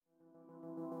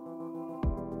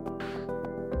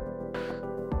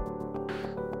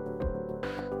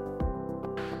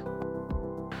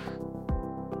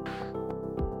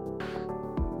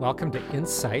Welcome to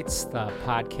Insights, the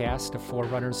podcast of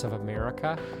Forerunners of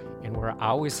America, and we're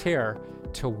always here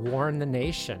to warn the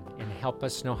nation and help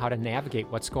us know how to navigate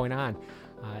what's going on,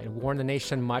 and warn the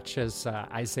nation much as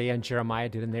Isaiah and Jeremiah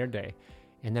did in their day.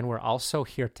 And then we're also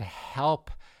here to help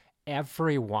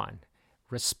everyone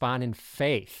respond in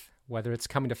faith, whether it's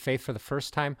coming to faith for the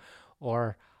first time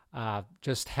or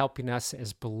just helping us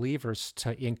as believers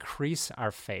to increase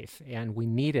our faith, and we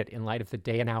need it in light of the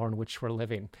day and hour in which we're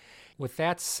living. With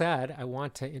that said, I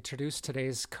want to introduce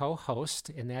today's co-host,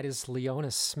 and that is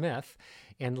Leona Smith.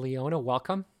 And Leona,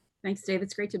 welcome. Thanks, Dave.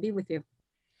 It's great to be with you.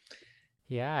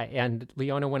 Yeah, and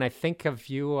Leona, when I think of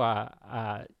you,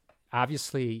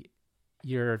 obviously,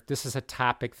 this is a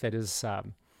topic that is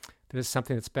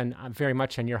something that's been very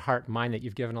much on your heart and mind, that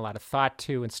you've given a lot of thought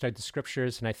to and studied the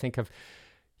scriptures. And I think of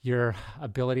your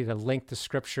ability to link the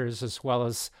scriptures, as well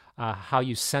as how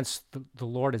you sense the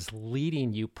Lord is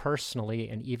leading you personally,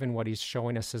 and even what he's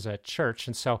showing us as a church.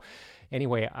 And so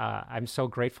anyway, I'm so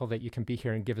grateful that you can be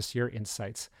here and give us your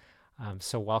insights.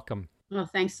 So welcome. Well,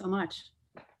 thanks so much.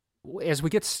 As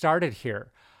we get started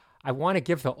here, I want to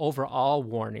give the overall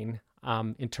warning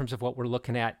in terms of what we're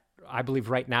looking at, I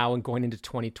believe, right now and going into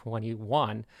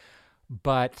 2021.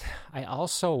 But I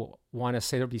also want to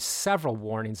say there'll be several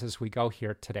warnings as we go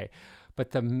here today.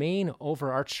 But the main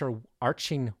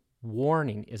overarching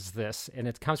warning is this, and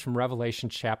it comes from Revelation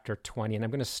chapter 20. And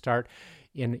I'm going to start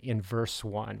in verse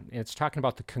 1. And it's talking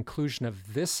about the conclusion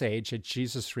of this age at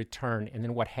Jesus' return. And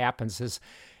then what happens is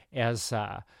as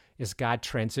God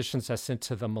transitions us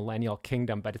into the millennial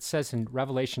kingdom. But it says in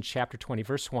Revelation chapter 20,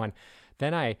 verse 1,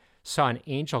 "Then I saw an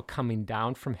angel coming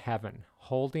down from heaven,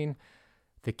 holding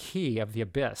the key of the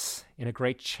abyss in a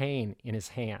great chain in his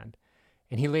hand.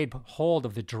 And he laid hold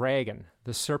of the dragon,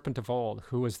 the serpent of old,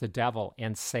 who was the devil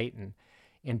and Satan,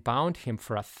 and bound him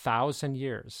for 1,000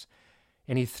 years.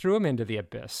 And he threw him into the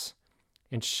abyss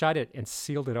and shut it and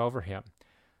sealed it over him,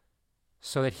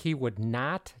 so that he would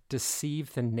not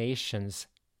deceive the nations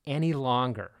any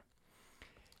longer."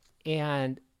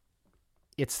 And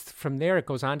it's from there it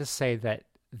goes on to say that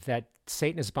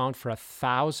Satan is bound for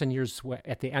 1,000 years,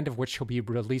 at the end of which he'll be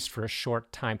released for a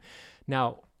short time.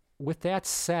 Now, with that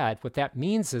said, what that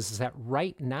means is that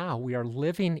right now we are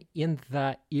living in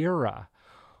the era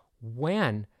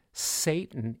when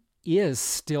Satan is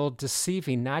still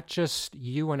deceiving not just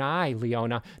you and I,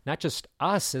 Leona, not just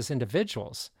us as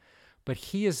individuals, but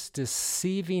he is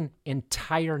deceiving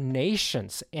entire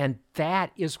nations. And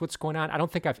that is what's going on. I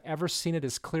don't think I've ever seen it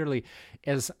as clearly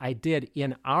as I did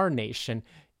in our nation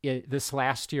this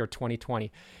last year,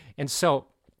 2020. And so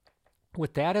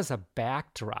with that as a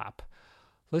backdrop,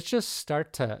 let's just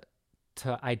start to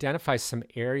identify some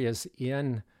areas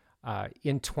in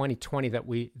 2020 that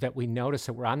we notice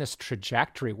that we're on this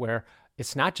trajectory where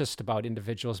it's not just about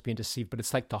individuals being deceived, but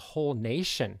it's like the whole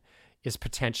nation is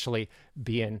potentially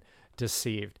being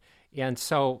deceived. And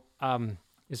so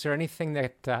is there anything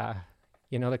that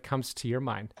that comes to your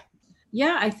mind?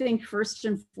 Yeah, I think first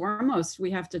and foremost,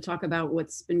 we have to talk about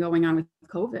what's been going on with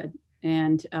COVID.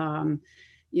 And,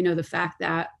 the fact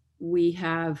that we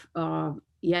have,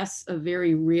 yes, a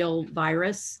very real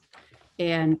virus.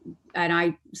 And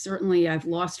I've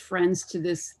lost friends to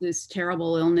this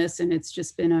terrible illness. And it's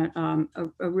just been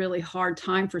a really hard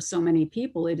time for so many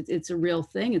people. It's a real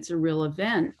thing. It's a real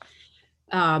event.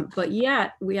 But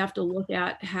yet we have to look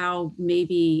at how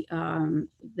maybe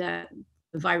that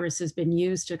the virus has been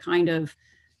used to kind of,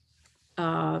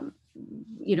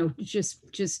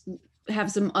 just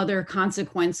have some other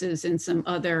consequences and some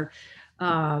other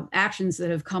actions that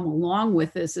have come along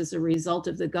with this as a result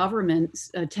of the government's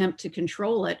attempt to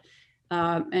control it.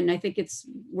 And I think it's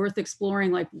worth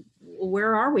exploring, like,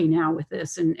 where are we now with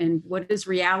this, and what is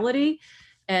reality?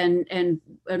 And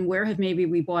where have maybe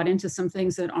we bought into some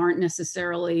things that aren't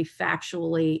necessarily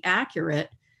factually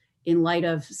accurate in light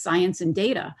of science and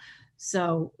data.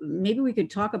 So maybe we could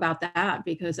talk about that,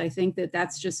 because I think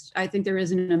I think there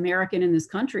isn't an American in this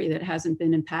country that hasn't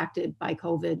been impacted by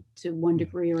COVID to one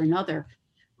degree or another.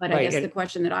 But right. I guess the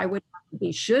question that I would have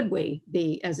be, should we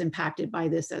be as impacted by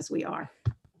this as we are?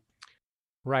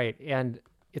 Right. And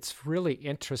it's really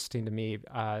interesting to me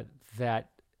that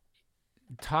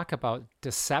talk about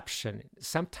deception.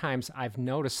 Sometimes I've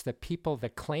noticed that people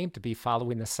that claim to be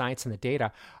following the science and the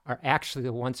data are actually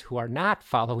the ones who are not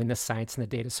following the science and the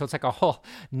data. So it's like a whole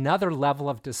another level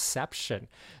of deception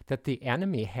that the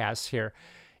enemy has here.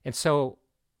 And so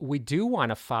we do want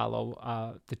to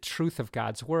follow the truth of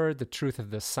God's word, the truth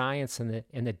of the science and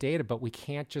the data, but we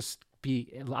can't just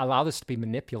allow this to be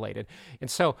manipulated.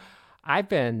 And so I've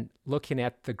been looking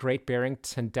at the Great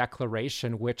Barrington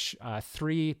Declaration, which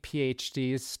 3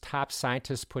 PhDs, top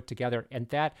scientists put together, and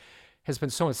that has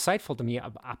been so insightful to me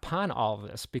upon all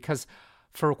of this, because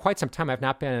for quite some time, I've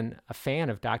not been a fan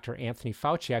of Dr. Anthony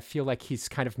Fauci. I feel like he's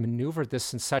kind of maneuvered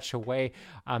this in such a way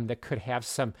that could have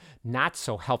some not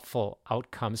so helpful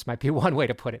outcomes, might be one way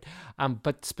to put it.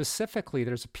 But specifically,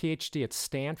 there's a PhD at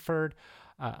Stanford,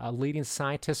 a leading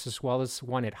scientist, as well as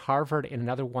one at Harvard and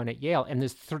another one at Yale. And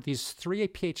these 3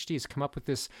 PhDs come up with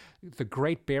the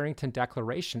Great Barrington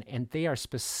Declaration, and they are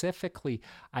specifically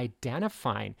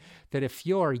identifying that if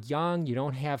you're young, you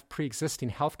don't have pre-existing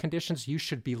health conditions, you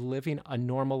should be living a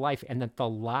normal life, and that the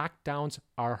lockdowns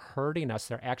are hurting us.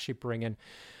 They're actually bringing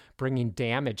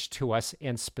damage to us.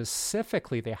 And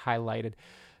specifically, they highlighted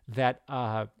that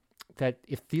that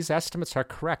if these estimates are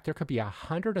correct, there could be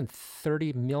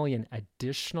 130 million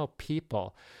additional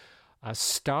people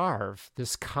starve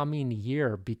this coming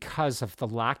year because of the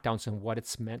lockdowns and what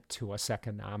it's meant to us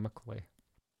economically.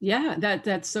 Yeah,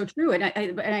 that's so true. And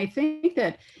I think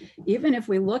that even if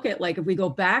we look at, like, if we go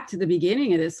back to the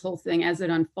beginning of this whole thing as it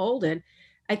unfolded,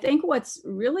 I think what's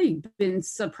really been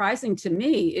surprising to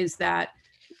me is that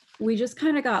we just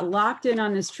kind of got locked in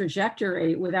on this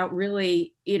trajectory without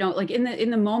really, like in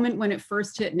the moment when it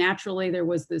first hit, naturally there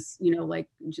was this, like,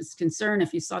 just concern.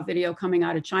 If you saw video coming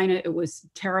out of China, it was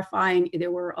terrifying.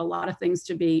 There were a lot of things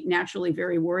to be naturally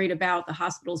very worried about. The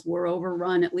hospitals were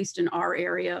overrun, at least in our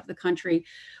area of the country,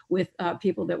 with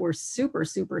people that were super,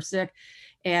 super sick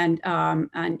and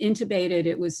intubated.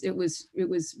 It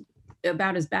was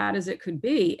about as bad as it could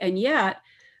be. And yet,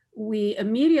 we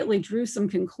immediately drew some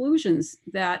conclusions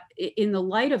that in the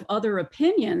light of other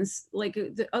opinions, like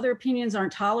the other opinions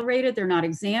aren't tolerated, they're not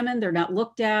examined, they're not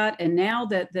looked at. And now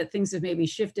that things have maybe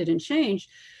shifted and changed,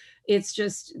 it's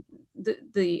just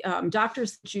the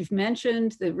doctors that you've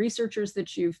mentioned, the researchers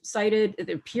that you've cited,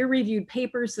 the peer-reviewed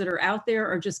papers that are out there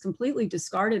are just completely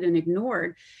discarded and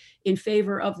ignored in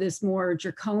favor of this more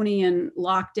draconian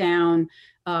lockdown,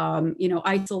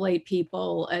 isolate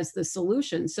people as the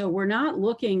solution. So we're not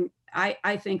looking,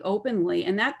 I think, openly,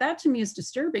 and that to me is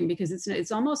disturbing, because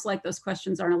it's almost like those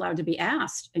questions aren't allowed to be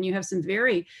asked. And you have some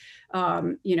very,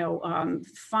 fine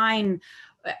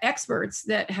experts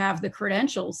that have the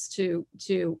credentials to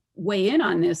weigh in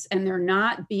on this, and they're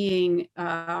not being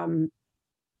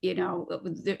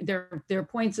their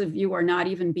points of view are not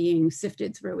even being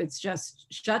sifted through. It's just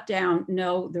shut down.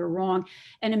 No, they're wrong.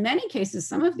 And in many cases,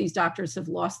 some of these doctors have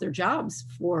lost their jobs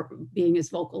for being as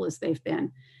vocal as they've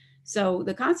been. So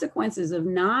the consequences of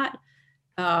not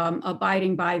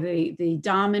abiding by the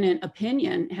dominant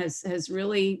opinion has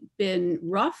really been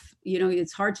rough.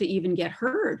 It's hard to even get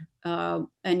heard.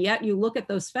 And yet you look at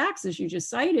those facts, as you just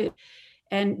cited,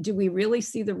 and do we really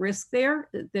see the risk there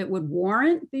that would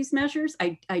warrant these measures?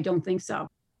 I don't think so.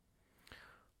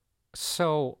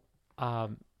 So I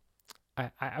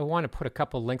want to put a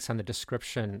couple links on the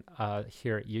description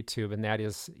here at YouTube, and that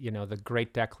is, the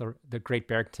Great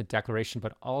Barrington Declaration,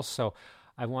 but also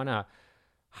I want to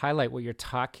highlight what you're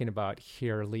talking about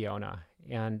here, Leona,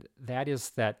 and that is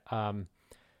that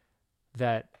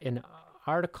that in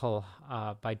article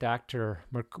by Dr.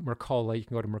 Mercola. You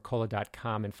can go to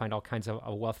mercola.com and find all kinds of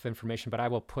a wealth of information, but I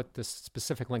will put this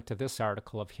specific link to this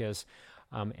article of his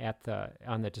on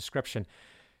the description.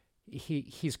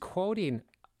 He's quoting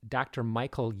Dr.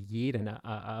 Michael Yeadon,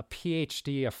 a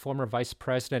PhD, a former vice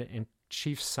president and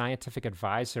chief scientific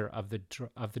advisor of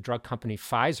the drug company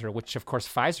Pfizer, which of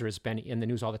course Pfizer has been in the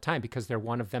news all the time because they're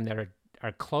one of them that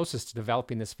are closest to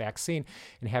developing this vaccine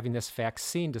and having this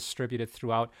vaccine distributed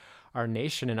throughout our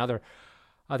nation and other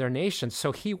nations.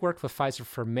 So he worked with Pfizer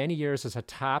for many years as a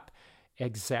top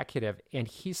executive, and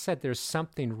he said there's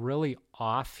something really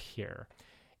off here.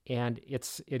 And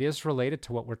it is related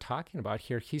to what we're talking about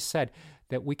here. He said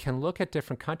that we can look at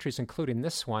different countries, including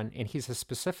this one, and he's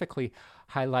specifically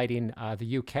highlighting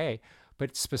the UK.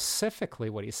 But specifically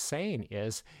what he's saying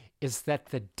is that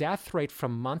the death rate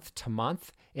from month to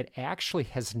month, it actually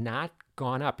has not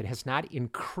gone up. It has not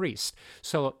increased.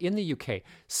 So in the UK,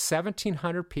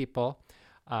 1,700 people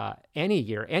any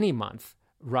year, any month,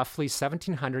 roughly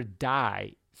 1,700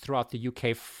 die throughout the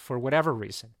UK for whatever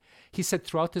reason. He said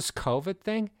throughout this COVID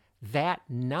thing, that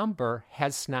number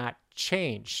has not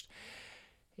changed.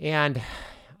 And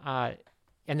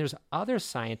there's other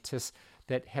scientists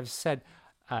that have said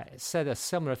a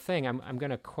similar thing. I'm going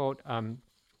to quote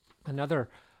another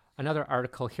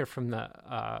article here from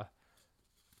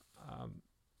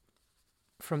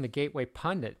the Gateway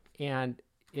Pundit, and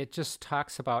it just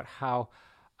talks about how,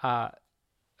 and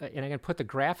I'm going to put the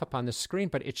graph up on the screen,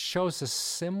 but it shows a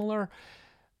similar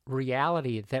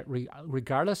reality that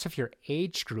regardless of your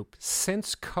age group,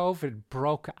 since COVID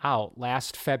broke out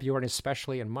last February,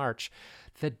 especially in March,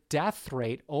 the death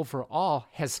rate overall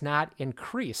has not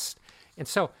increased. And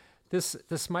so this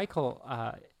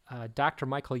Dr.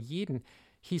 Michael Yeadon,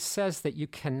 he says that you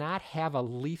cannot have a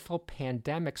lethal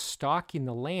pandemic stalking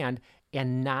the land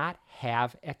and not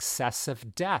have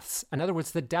excessive deaths. In other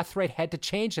words, the death rate had to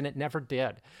change, and it never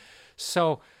did.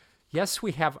 So yes,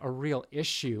 we have a real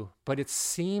issue, but it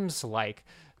seems like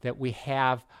that we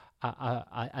have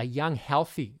a young,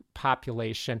 healthy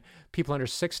population, people under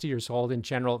 60 years old in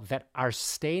general, that are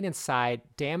staying inside,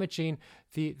 damaging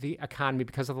the economy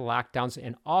because of the lockdowns,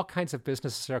 and all kinds of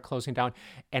businesses are closing down,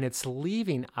 and it's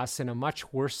leaving us in a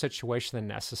much worse situation than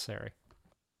necessary.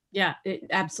 Yeah,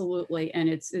 absolutely. And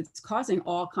it's causing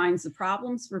all kinds of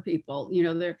problems for people.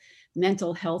 Their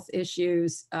mental health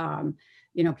issues.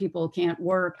 People can't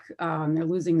work. They're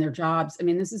losing their jobs. I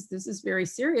mean, this is very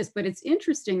serious. But it's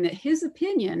interesting that his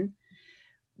opinion,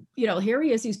 here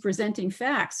he is, he's presenting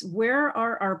facts. Where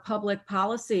are our public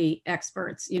policy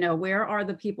experts? Where are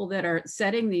the people that are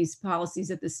setting these policies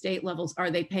at the state levels?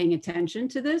 Are they paying attention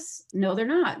to this? No, they're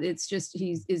not. It's just,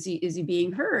 is he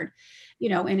being heard?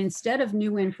 And instead of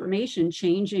new information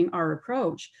changing our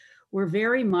approach, we're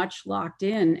very much locked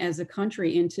in as a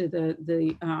country into the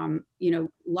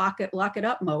lock it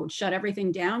up mode, shut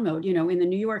everything down mode. In the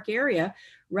New York area,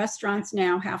 restaurants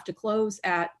now have to close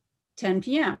at 10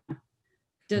 p.m.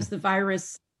 Does the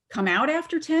virus come out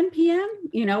after 10 p.m.?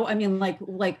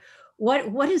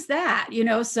 What is that?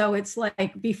 So it's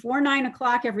like before 9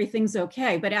 o'clock, everything's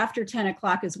okay. But after 10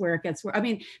 o'clock is where it gets worse. I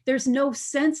mean, there's no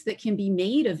sense that can be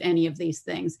made of any of these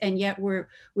things. And yet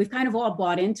we've kind of all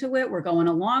bought into it. We're going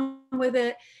along with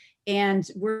it. And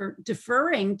we're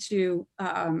deferring to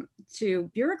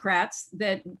bureaucrats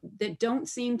that don't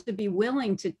seem to be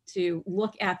willing to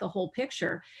look at the whole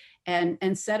picture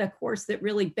and set a course that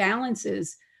really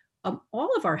balances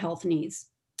all of our health needs.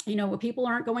 People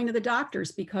aren't going to the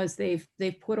doctors because they've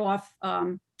put off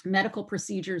medical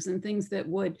procedures and things that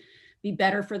would be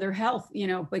better for their health,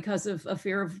 because of a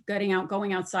fear of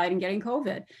going outside and getting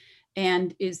COVID.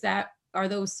 And are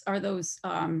those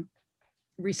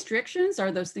restrictions?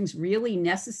 Are those things really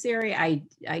necessary? I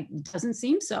doesn't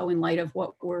seem so in light of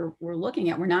what we're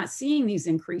looking at. We're not seeing these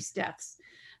increased deaths.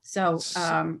 So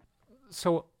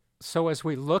as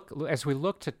we look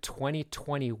to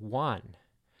 2021,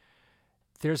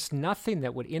 there's nothing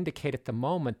that would indicate at the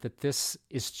moment that this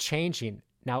is changing.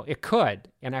 Now, it could,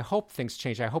 and I hope things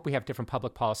change. I hope we have different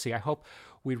public policy. I hope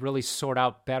we really sort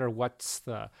out better what's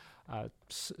the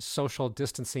social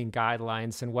distancing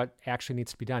guidelines and what actually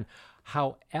needs to be done.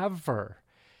 However,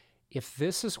 if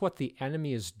this is what the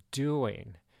enemy is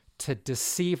doing to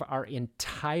deceive our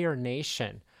entire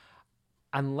nation,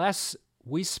 unless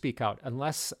we speak out,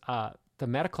 unless the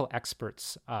medical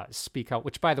experts speak out,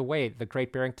 which, by the way, the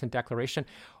Great Barrington Declaration,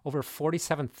 over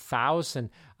 47,000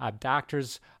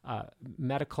 doctors,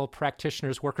 medical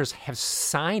practitioners, workers have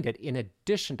signed it, in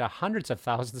addition to hundreds of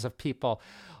thousands of people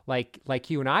like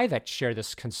you and I that share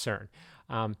this concern.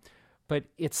 But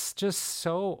it's just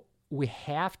so, we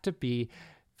have to be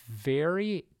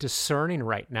very discerning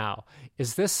right now.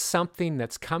 Is this something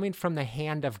that's coming from the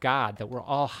hand of God that we're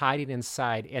all hiding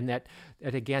inside, and that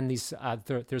again,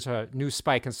 there's a new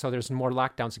spike, and so there's more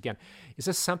lockdowns again? Is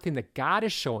this something that God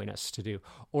is showing us to do,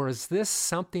 or is this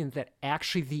something that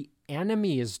actually the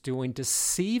enemy is doing,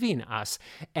 deceiving us?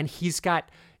 And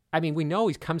we know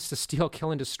he comes to steal,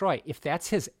 kill, and destroy. If that's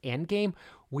his end game,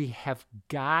 we have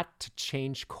got to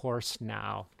change course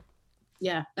now.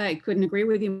 Yeah, I couldn't agree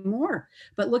with you more.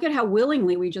 But look at how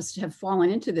willingly we just have fallen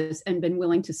into this and been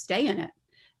willing to stay in it.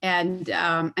 And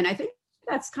I think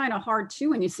that's kind of hard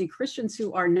too, when you see Christians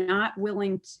who are not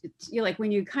willing to, like,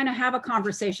 when you kind of have a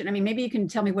conversation. I mean, maybe you can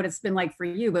tell me what it's been like for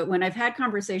you, but when I've had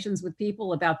conversations with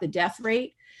people about the death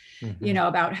rate,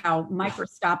 about how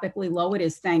microscopically low it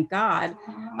is, thank God.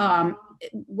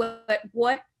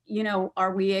 What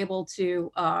are we able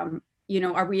to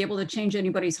are we able to change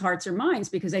anybody's hearts or minds?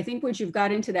 Because I think once you've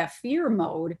got into that fear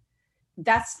mode,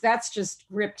 that's just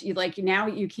gripped you. Like, now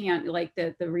you can't, like,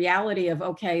 the reality of,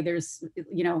 okay, there's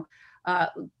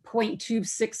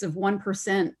 0.26 of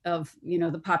 1% of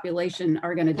the population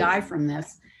are going to die from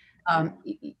this.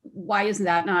 Why isn't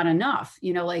that not enough?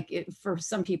 For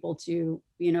some people to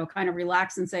kind of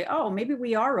relax and say, oh, maybe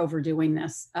we are overdoing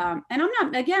this. And I'm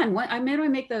not, again, I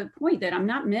make the point that I'm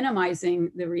not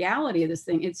minimizing the reality of this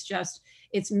thing. It's just,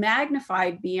 it's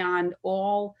magnified beyond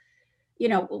all.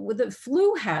 The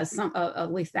flu has a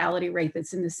lethality rate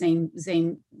that's in the same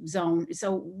zone.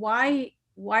 So why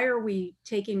are we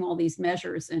taking all these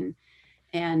measures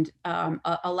and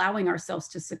allowing ourselves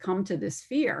to succumb to this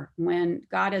fear when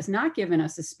God has not given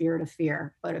us a spirit of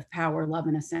fear, but of power, love,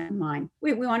 and a sound mind.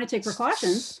 We want to take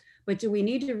precautions, but do we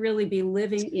need to really be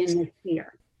living in this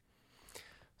fear?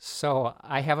 So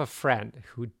I have a friend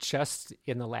who just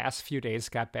in the last few days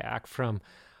got back from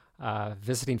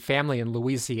visiting family in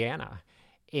Louisiana.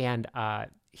 And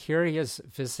here he is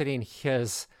visiting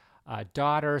his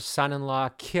daughter, son-in-law,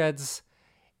 kids,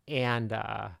 and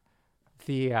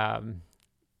they're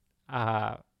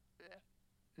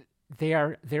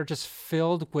just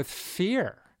filled with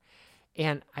fear.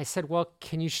 And I said, well,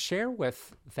 can you share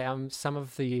with them some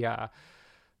of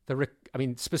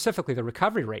specifically the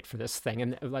recovery rate for this thing?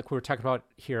 And like we were talking about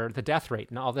here, the death rate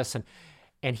and all this.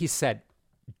 And he said,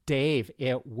 Dave,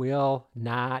 it will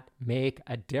not make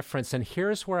a difference. And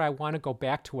here's where I want to go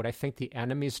back to what I think the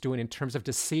enemy's doing in terms of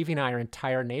deceiving our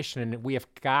entire nation. And we have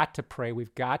got to pray.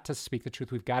 We've got to speak the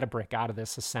truth. We've got to break out of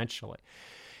this, essentially.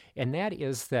 And that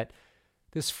is that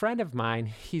this friend of mine,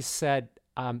 he said,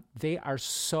 they are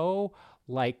so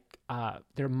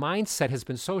their mindset has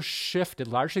been so shifted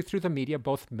largely through the media,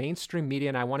 both mainstream media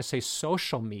and I want to say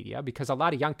social media, because a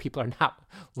lot of young people are not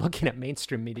looking at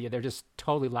mainstream media. They're just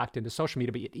totally locked into social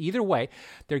media. But either way,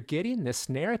 they're getting this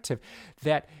narrative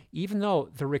that even though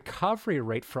the recovery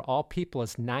rate for all people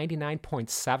is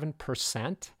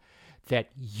 99.7%,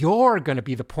 that you're going to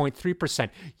be the 0.3%.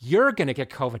 You're going to get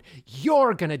COVID.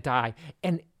 You're going to die.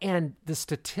 And the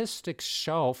statistics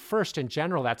show, first, in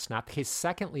general, that's not the case.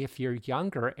 Secondly, if you're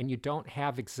younger and you don't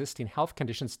have existing health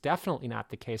conditions, definitely not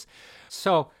the case.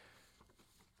 So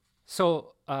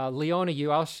Leona,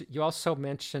 you also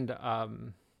mentioned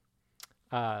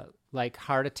like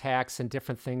heart attacks and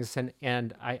different things.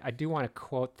 And I do want to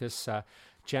quote this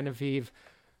Genevieve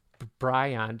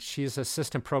Bryan. She's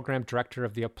assistant program director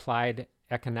of the Applied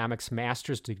Economics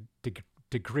Master's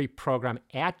degree program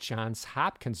at Johns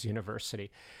Hopkins University.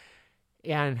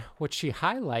 And what she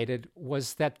highlighted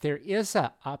was that there is an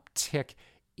uptick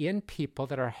in people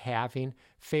that are having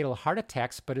fatal heart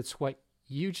attacks, but it's what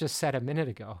you just said a minute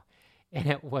ago. And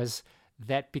it was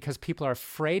that because people are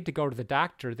afraid to go to the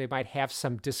doctor, they might have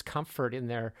some discomfort in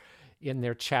their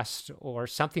chest or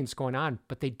something's going on,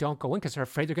 but they don't go in because they're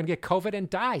afraid they're going to get COVID and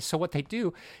die. So what they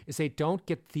do is they don't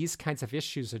get these kinds of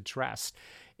issues addressed.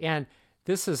 And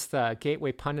this is the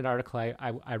Gateway Pundit article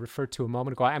I referred to a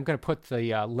moment ago. I'm going to put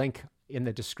the link in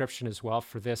the description as well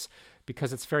for this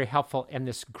because it's very helpful. And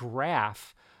this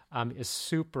graph is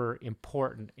super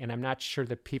important. And I'm not sure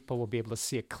that people will be able to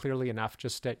see it clearly enough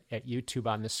just at YouTube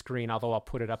on the screen, although I'll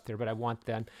put it up there, but I want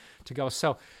them to go.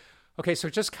 So, okay, so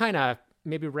just kind of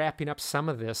maybe wrapping up some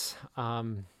of this,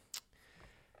 in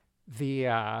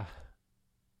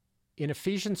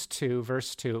Ephesians 2,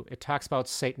 verse 2, it talks about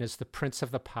Satan as the prince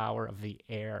of the power of the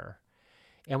air.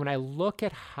 And when I look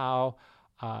at how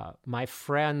my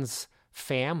friend's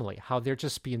family, how they're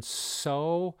just being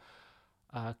so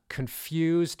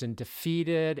confused and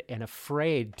defeated and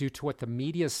afraid due to what the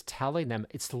media is telling them,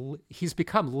 he's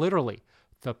become literally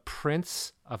the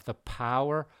prince of the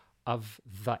power of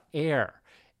the air.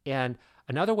 And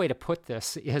another way to put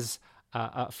this is,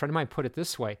 a friend of mine put it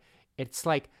this way, it's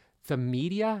like the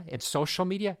media and social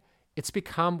media, it's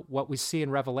become what we see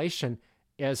in Revelation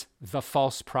as the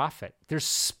false prophet. They're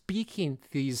speaking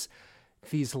these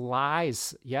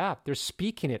lies. Yeah, they're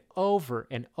speaking it over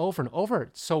and over and over.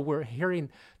 So we're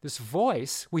hearing this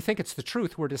voice. We think it's the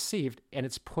truth. We're deceived, and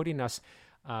it's putting us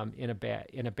in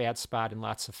a bad spot and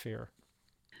lots of fear.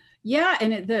 Yeah,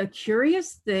 and the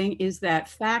curious thing is that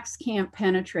facts can't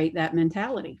penetrate that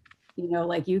mentality. You know,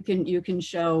 like you can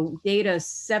show data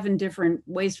 7 different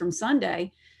ways from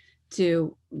Sunday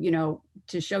to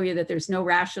show you that there's no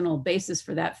rational basis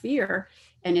for that fear,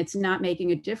 and it's not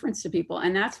making a difference to people.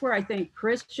 And that's where I think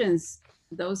Christians,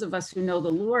 those of us who know the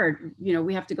Lord,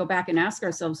 we have to go back and ask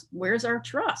ourselves, where's our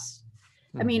trust?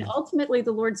 Mm-hmm. I mean, ultimately,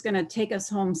 the Lord's going to take us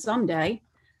home someday.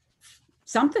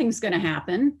 Something's going to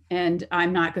happen, and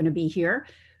I'm not going to be here.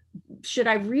 Should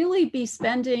I really be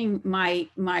spending my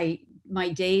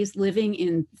days living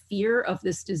in fear of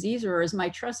this disease, or is my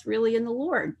trust really in the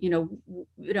Lord?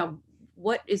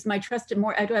 What is my trust in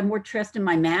more? Do I have more trust in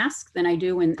my mask than I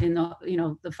do in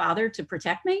the Father to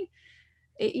protect me?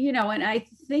 And I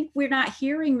think we're not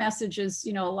hearing messages.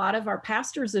 A lot of our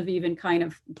pastors have even kind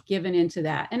of given into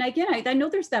that. And again, I know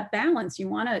there's that balance. You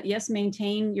want to, yes,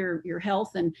 maintain your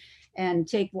health and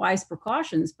take wise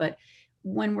precautions, but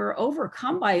when we're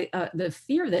overcome by the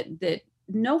fear that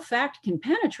no fact can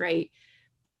penetrate,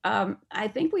 I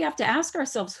think we have to ask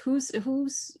ourselves, whose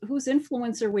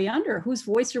influence are we under? Whose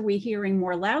voice are we hearing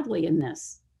more loudly in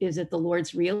this? Is it the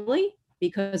Lord's really?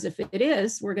 Because if it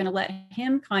is, we're going to let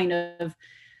him kind of,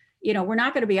 we're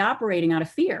not going to be operating out of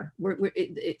fear.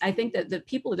 I think that the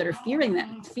people that are feeling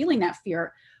that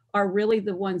fear are really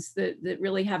the ones that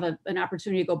really have an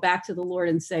opportunity to go back to the Lord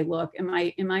and say, look, am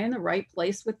I in the right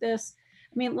place with this?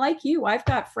 I mean, like you, I've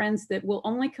got friends that will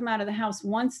only come out of the house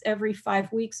once every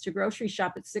 5 weeks to grocery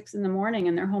shop at 6 a.m.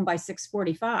 and they're home by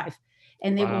 6:45.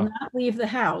 And they will not leave the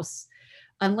house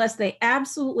unless they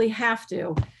absolutely have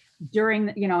to during,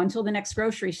 until the next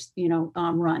grocery,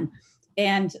 run.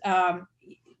 And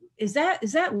is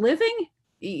that living?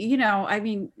 I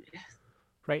mean.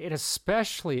 Right. And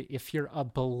especially if you're a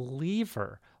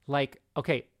believer, like,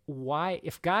 okay, why,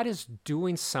 if God is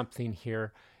doing something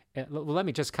here, let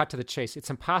me just cut to the chase. It's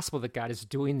impossible that God is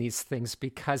doing these things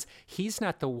because he's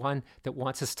not the one that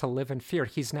wants us to live in fear.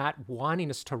 He's not wanting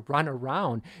us to run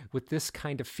around with this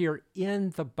kind of fear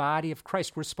in the body of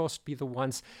Christ. We're supposed to be the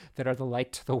ones that are the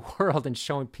light to the world and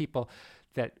showing people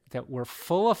that we're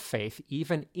full of faith,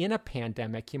 even in a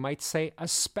pandemic. You might say,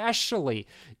 especially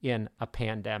in a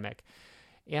pandemic.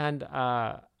 And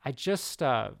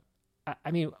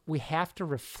we have to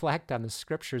reflect on the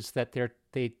scriptures that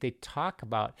they talk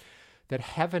about, that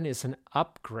heaven is an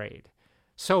upgrade.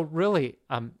 So really,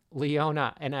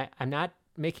 Leona, and I'm not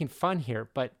making fun here,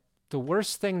 but the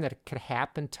worst thing that could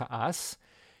happen to us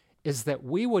is that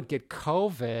we would get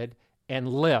COVID and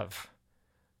live.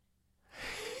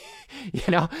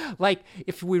 Like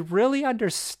if we really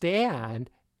understand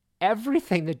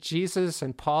everything that Jesus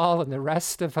and Paul and the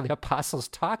rest of the apostles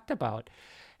talked about,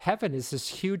 heaven is this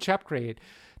huge upgrade.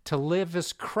 To live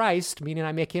is Christ, meaning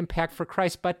I make impact for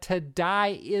Christ, but to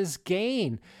die is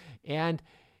gain. And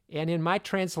in my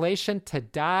translation, to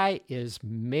die is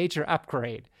major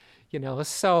upgrade.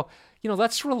 So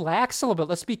let's relax a little bit.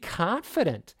 Let's be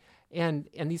confident and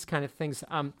these kind of things.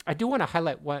 I do want to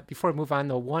highlight before we move on,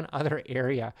 though, one other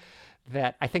area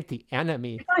that I think the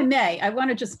enemy. If I may, I want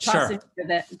to just toss Sure.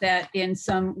 into that in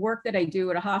some work that I do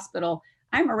at a hospital,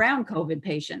 I'm around COVID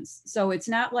patients. So it's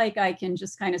not like I can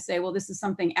just kind of say, well, this is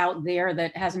something out there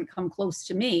that hasn't come close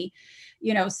to me,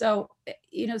 so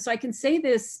I can say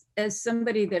this as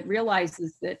somebody that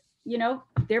realizes that,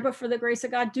 there, but for the grace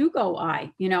of God do go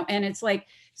I, and it's like,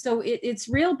 so it's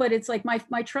real, but it's like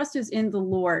my trust is in the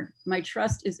Lord. My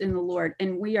trust is in the Lord.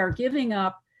 And we are giving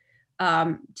up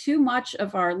too much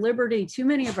of our liberty, too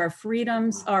many of our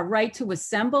freedoms, our right to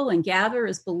assemble and gather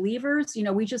as believers.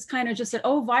 We just kind of just said,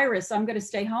 oh, virus, I'm going to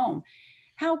stay home.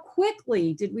 How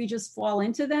quickly did we just fall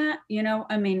into that?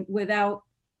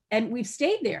 And we've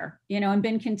stayed there, and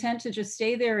been content to just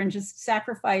stay there and just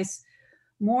sacrifice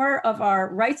more of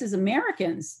our rights as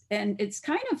Americans. And it's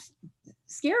kind of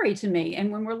scary to me.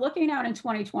 And when we're looking out in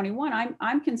 2021,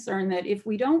 I'm concerned that if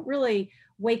we don't really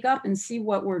wake up and see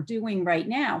what we're doing right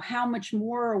now, how much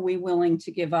more are we willing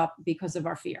to give up because of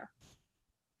our fear?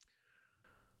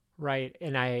 Right.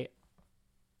 And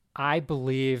I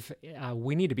believe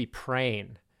we need to be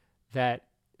praying that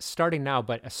starting now,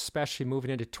 but especially moving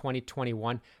into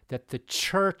 2021, that the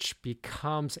church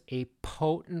becomes a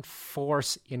potent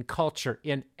force in culture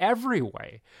in every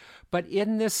way. But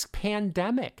in this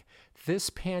pandemic,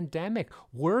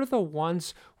 we're the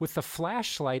ones with the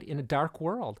flashlight in a dark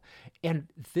world. And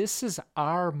this is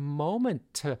our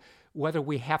moment to, whether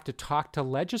we have to talk to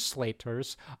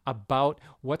legislators about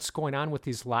what's going on with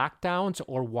these lockdowns,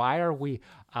 or why are we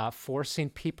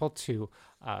forcing people to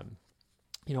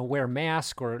wear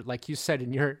masks, or like you said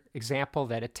in your example,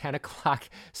 that at 10 o'clock,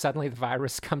 suddenly the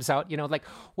virus comes out, like,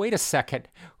 wait a second,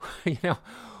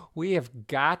 we have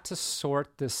got to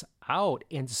sort this out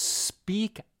and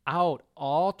speak out.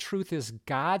 All truth is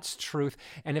God's truth.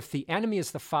 And if the enemy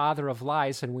is the father of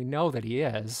lies, and we know that he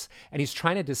is, and he's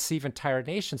trying to deceive entire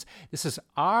nations, this is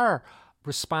our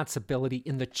responsibility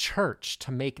in the church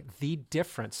to make the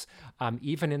difference,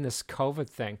 even in this COVID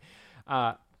thing.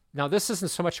 Now, this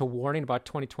isn't so much a warning about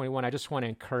 2021. I just want to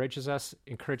encourage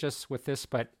us with this,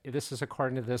 but this is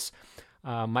according to this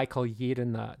Michael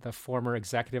Yeadon, the former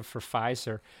executive for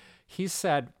Pfizer. He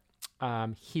said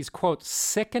he's, quote,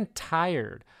 sick and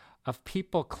tired of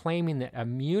people claiming that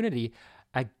immunity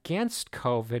against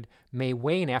COVID may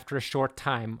wane after a short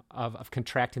time of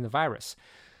contracting the virus,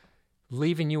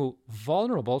 leaving you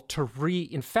vulnerable to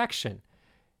reinfection.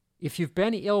 If you've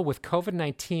been ill with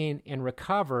COVID-19 and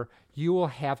recover, you will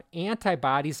have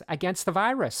antibodies against the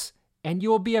virus, and you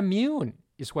will be immune,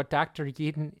 is what Dr.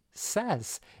 Yeadon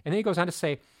says. And then he goes on to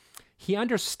say, he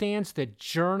understands that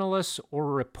journalists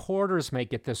or reporters may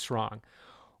get this wrong,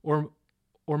 or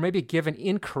maybe given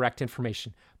incorrect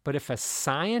information. But if a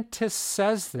scientist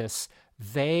says this,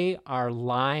 they are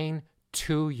lying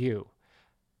to you.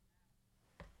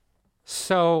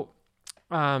 So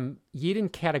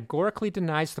Yeadon categorically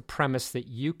denies the premise that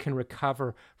you can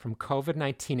recover from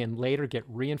COVID-19 and later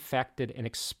get reinfected and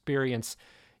experience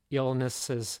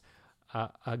illnesses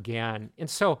again. And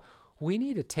so we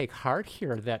need to take heart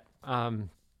here that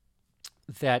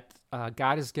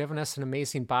God has given us an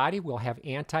amazing body. We'll have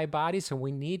antibodies, and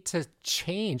we need to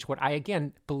change what I,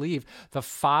 again, believe the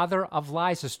father of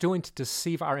lies is doing to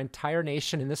deceive our entire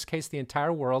nation, in this case, the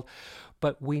entire world.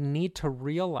 But we need to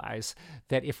realize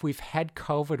that if we've had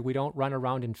COVID, we don't run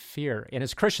around in fear. And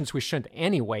as Christians, we shouldn't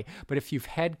anyway. But if you've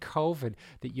had COVID,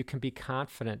 that you can be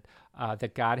confident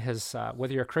that God has,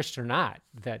 whether you're a Christian or not,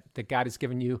 that God has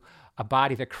given you a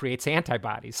body that creates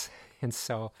antibodies. And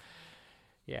so,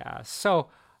 yeah. So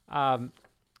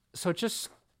just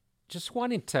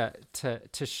wanting to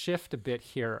shift a bit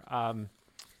here.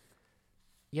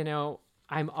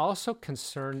 I'm also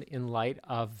concerned in light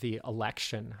of the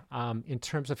election, in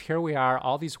terms of here we are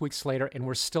all these weeks later, and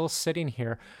we're still sitting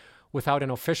here without an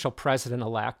official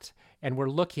president-elect, and we're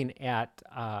looking at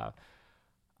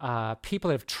people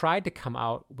that have tried to come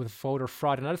out with voter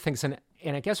fraud and other things. And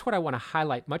I guess what I want to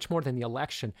highlight much more than the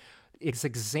election is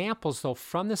examples, though,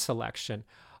 from this election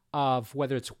of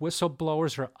whether it's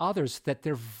whistleblowers or others, that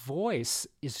their voice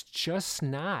is just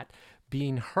not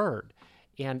being heard.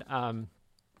 And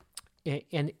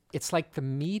it's like the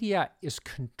media is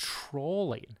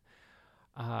controlling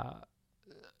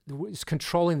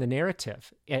the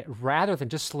narrative, rather than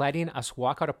just letting us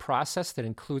walk out a process that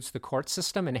includes the court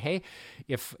system. And hey,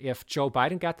 if Joe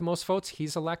Biden got the most votes,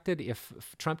 he's elected. If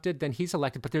Trump did, then he's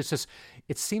elected. But there's this,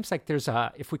 it seems like there's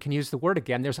a, if we can use the word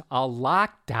again, there's a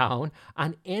lockdown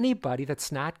on anybody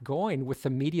that's not going with the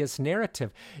media's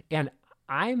narrative. And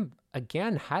I'm,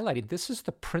 again, highlighting, this is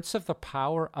the prince of the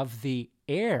power of the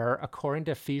air, according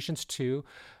to Ephesians 2,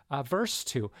 verse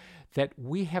 2, that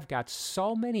we have got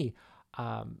so many,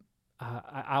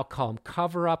 I'll call them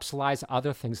cover-ups, lies,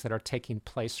 other things that are taking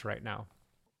place right now.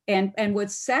 And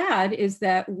what's sad is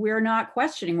that we're not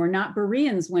questioning. We're not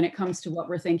Bereans when it comes to what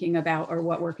we're thinking about or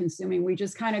what we're consuming. We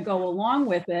just kind of go along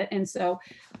with it. And so,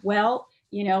 well,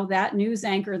 that news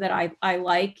anchor that I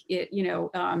like, it,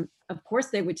 of course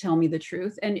they would tell me the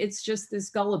truth. And it's just this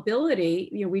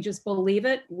gullibility, we just believe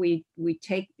it. We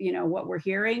take, what we're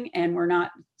hearing, and we're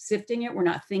not sifting it. We're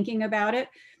not thinking about it.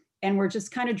 And we're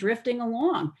just kind of drifting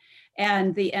along.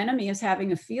 And the enemy is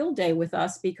having a field day with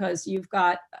us, because you've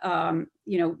got,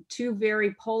 two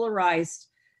very polarized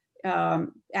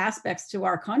aspects to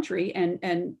our country,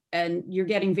 and you're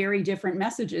getting very different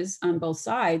messages on both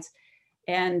sides.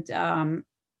 And a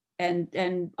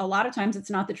lot of times it's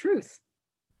not the truth.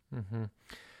 Mm-hmm.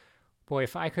 Boy,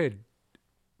 if I could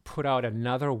put out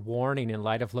another warning in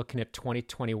light of looking at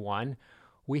 2021,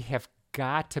 we have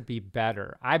got to be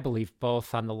better, I believe,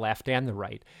 both on the left and the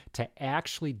right, to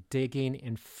actually digging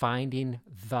and finding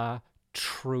the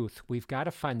truth. We've got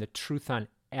to find the truth on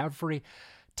every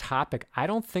topic. I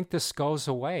don't think this goes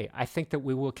away. I think that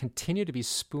we will continue to be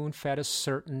spoon-fed a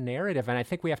certain narrative. And I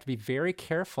think we have to be very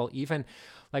careful, even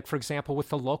like, for example, with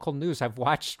the local news. I've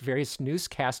watched various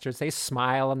newscasters. They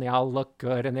smile and they all look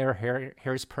good and their hair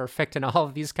is perfect and all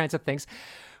of these kinds of things.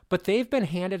 But they've been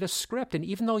handed a script. And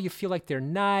even though you feel like they're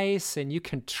nice and you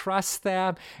can trust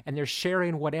them and they're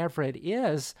sharing whatever it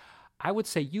is, I would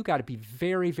say you got to be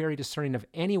very, very discerning of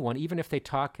anyone, even if they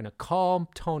talk in a calm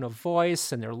tone of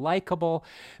voice and they're likable,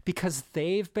 because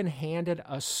they've been handed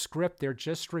a script. They're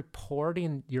just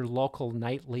reporting your local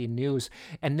nightly news,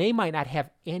 and they might not have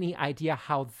any idea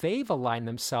how they've aligned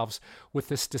themselves with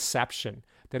this deception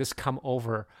that has come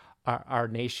over our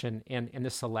nation and in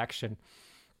this election.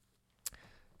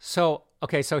 So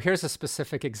here's a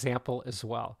specific example as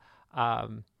well.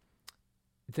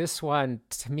 This one,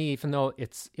 to me, even though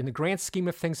it's in the grand scheme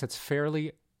of things, it's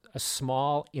fairly a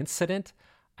small incident,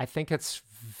 I think it's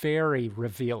very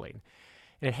revealing.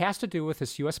 And it has to do with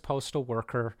this U.S. postal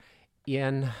worker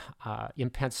in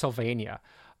Pennsylvania,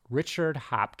 Richard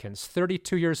Hopkins,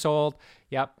 32 years old,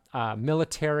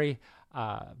 military,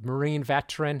 Marine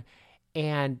veteran.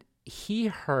 And he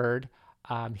heard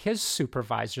his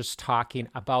supervisors talking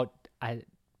about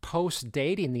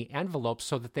post-dating the envelopes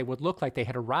so that they would look like they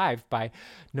had arrived by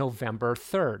November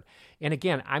 3rd. And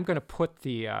again, I'm going to put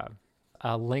the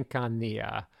link on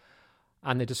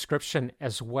the description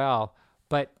as well.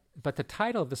 But the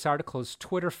title of this article is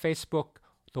Twitter, Facebook,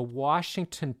 The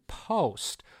Washington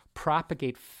Post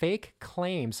propagate fake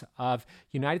claims of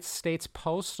United States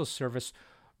Postal Service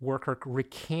worker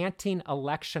recanting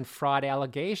election fraud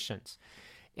allegations.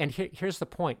 And here's the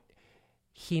point.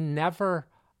 He never...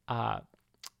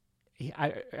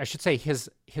 I should say his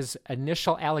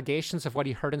initial allegations of what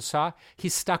he heard and saw, he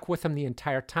stuck with them the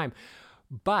entire time.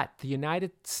 But the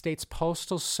United States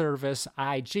Postal Service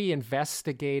IG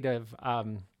investigator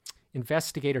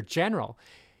general,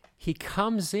 he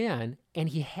comes in and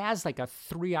he has like a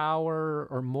 3-hour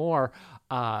or more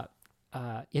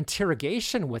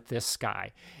interrogation with this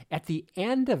guy. At the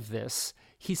end of this,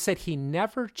 he said he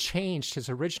never changed his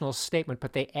original statement,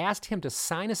 but they asked him to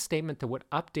sign a statement that would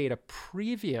update a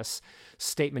previous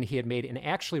statement he had made. And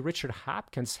actually, Richard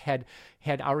Hopkins had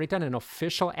already done an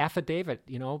official affidavit,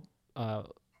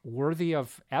 worthy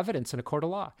of evidence in a court of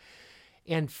law.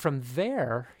 And from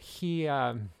there, he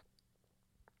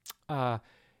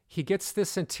gets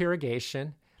this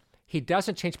interrogation. He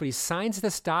doesn't change, but he signs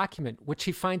this document, which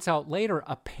he finds out later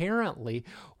apparently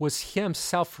was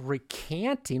himself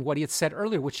recanting what he had said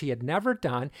earlier, which he had never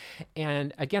done.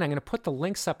 And again, I'm going to put the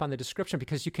links up on the description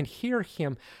because you can hear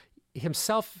him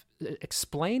himself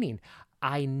explaining,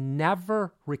 I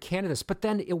never recanted this. But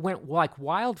then it went like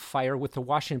wildfire with the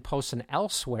Washington Post and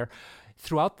elsewhere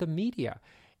throughout the media.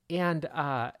 And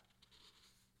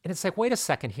it's like, wait a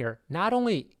second here. Not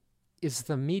only is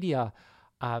the media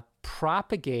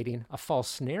propagating a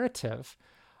false narrative,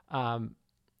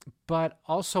 but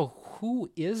also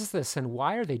who is this and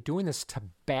why are they doing this to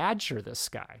badger this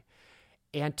guy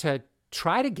and to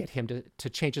try to get him to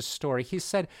change his story? He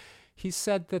said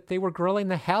that they were grilling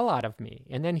the hell out of me.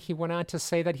 And then he went on to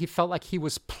say that he felt like he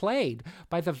was played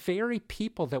by the very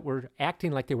people that were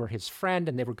acting like they were his friend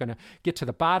and they were going to get to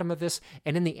the bottom of this.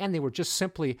 And in the end, they were just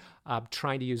simply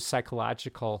trying to use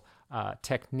psychological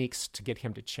techniques to get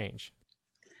him to change.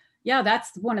 Yeah,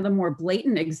 that's one of the more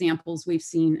blatant examples we've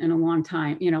seen in a long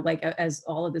time, like as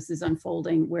all of this is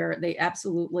unfolding, where they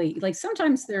absolutely, like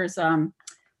sometimes there's,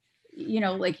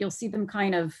 like you'll see them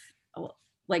kind of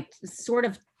like sort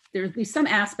of, there'll be some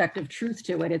aspect of truth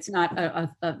to it. It's not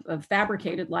a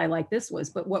fabricated lie like this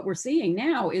was, but what we're seeing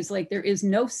now is like there is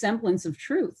no semblance of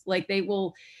truth. Like they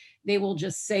will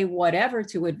just say whatever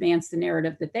to advance the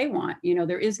narrative that they want.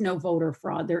 There is no voter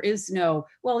fraud. There is no,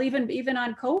 well, even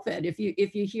on COVID, if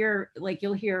you hear, like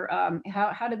you'll hear,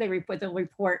 how do they report? They'll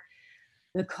report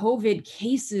the COVID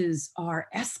cases are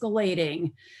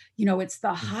escalating. It's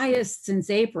the highest since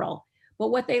April. But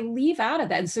what they leave out of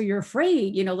that, and so you're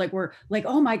afraid, like we're like,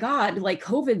 oh my God, like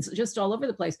COVID's just all over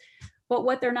the place. But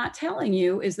what they're not telling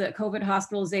you is that COVID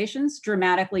hospitalizations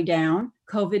dramatically down,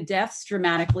 COVID deaths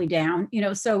dramatically down.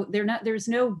 So there's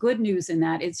no good news in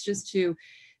that. It's just to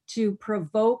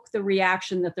provoke the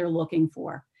reaction that they're looking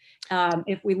for.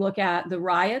 If we look at the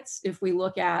riots, if we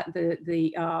look at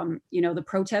the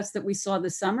protests that we saw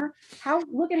this summer,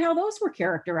 look at how those were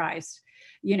characterized.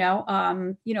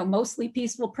 Mostly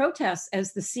peaceful protests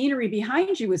as the scenery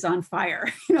behind you is on fire.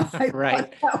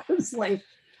 Right. That was like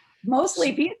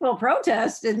mostly peaceful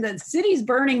protest and the city's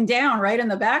burning down right in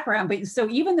the background. But so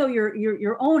even though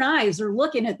your own eyes are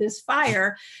looking at this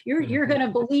fire, you're going to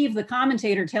believe the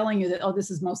commentator telling you that, oh,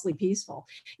 this is mostly peaceful.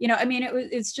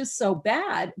 It's just so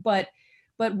bad. But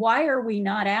why are we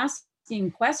not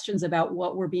asking questions about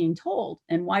what we're being told?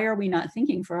 And why are we not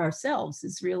thinking for ourselves?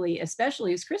 Is really,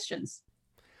 especially as Christians.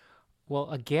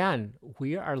 Well, again,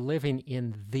 we are living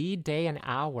in the day and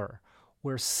hour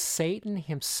where Satan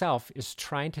himself is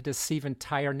trying to deceive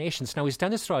entire nations. Now, he's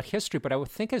done this throughout history, but I would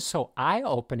think it's so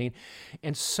eye-opening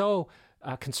and so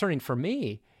concerning for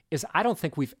me is I don't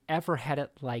think we've ever had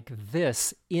it like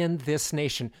this in this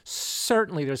nation.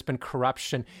 Certainly, there's been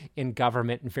corruption in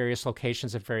government in various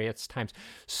locations at various times.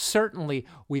 Certainly,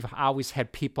 we've always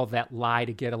had people that lie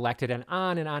to get elected, and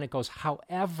on it goes.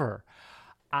 However,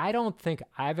 I don't think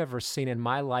I've ever seen in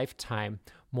my lifetime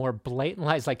more blatant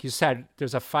lies. Like you said,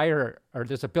 there's a fire or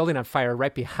there's a building on fire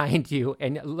right behind you,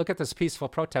 and look at this peaceful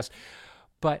protest.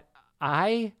 But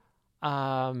I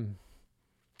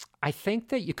think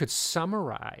that you could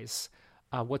summarize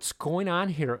what's going on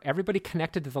here. Everybody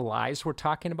connected to the lies we're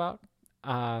talking about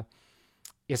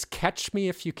is catch me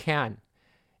if you can.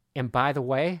 And by the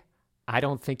way, I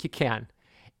don't think you can.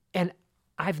 And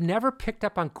I've never picked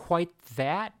up on quite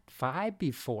that vibe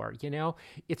before,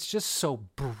 It's just so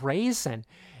brazen.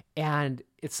 And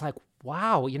it's like,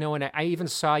 wow, and I even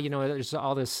saw, there's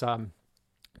all this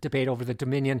debate over the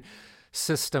Dominion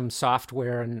system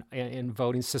software and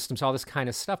voting systems, all this kind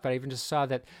of stuff. But I even just saw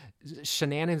that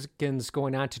shenanigans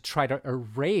going on to try to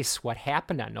erase what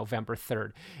happened on November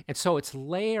 3rd. And so it's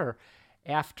layer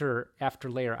after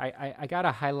layer. I got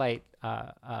to highlight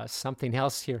something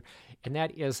else here, and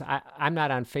that is I'm not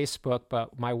on Facebook,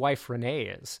 but my wife Renee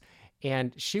is,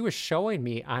 and she was showing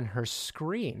me on her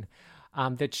screen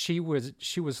that she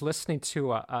was listening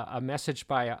to a message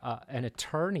by an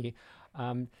attorney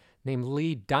named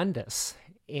Lee Dundas,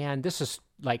 and this is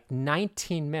like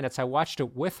 19 minutes. I watched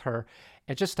it with her,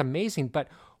 and just amazing. But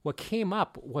what came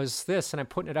up was this, and I'm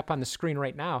putting it up on the screen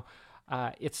right now.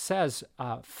 It says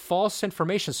false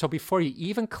information. So before you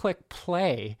even click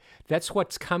play, that's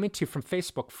what's coming to you from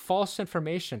Facebook, false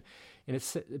information. And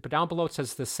but down below it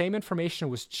says the same information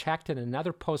was checked in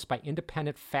another post by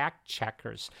independent fact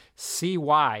checkers. See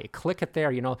why. Click it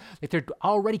there. Like they're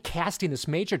already casting this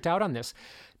major doubt on this.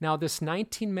 Now, this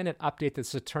 19-minute update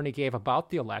this attorney gave about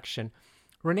the election,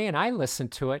 Renee and I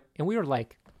listened to it, and we were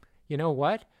like, you know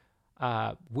what?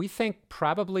 We think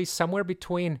probably somewhere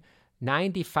between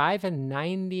 95 and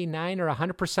 99 or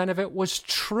 100% of it was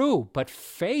true. But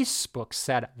Facebook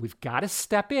said, we've got to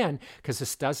step in because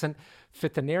this doesn't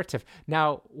fit the narrative.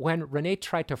 Now, when Renee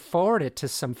tried to forward it to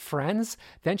some friends,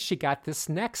 then she got this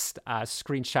next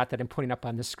screenshot that I'm putting up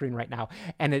on the screen right now.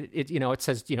 And it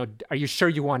says, are you sure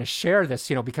you want to share this?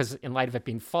 Because in light of it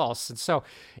being false. And so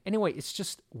anyway, it's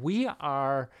just, we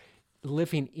are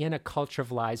living in a culture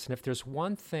of lies. And if there's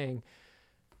one thing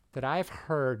that I've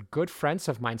heard good friends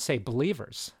of mine say,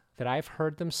 believers, that I've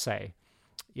heard them say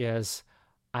is,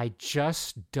 I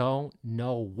just don't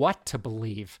know what to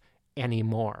believe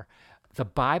anymore. The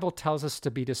Bible tells us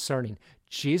to be discerning.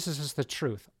 Jesus is the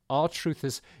truth. All truth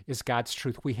is God's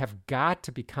truth. We have got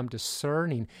to become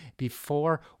discerning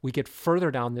before we get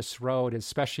further down this road,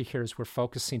 especially here as we're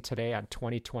focusing today on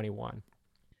 2021.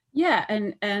 Yeah,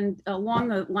 and along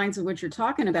the lines of what you're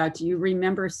talking about, do you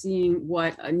remember seeing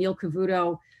what Neil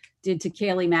Cavuto did to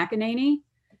Kayleigh McEnany?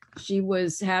 She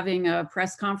was having a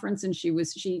press conference, and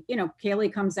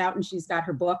Kayleigh comes out and she's got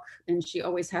her book, and she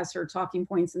always has her talking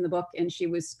points in the book. And she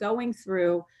was going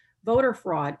through voter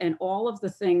fraud and all of the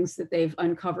things that they've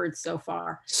uncovered so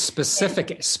far.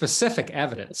 Specific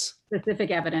evidence.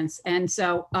 Specific evidence. And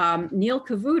so Neil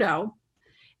Cavuto,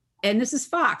 and this is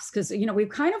Fox, because, we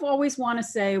kind of always want to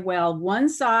say, well, one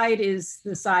side is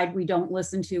the side we don't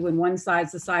listen to, and one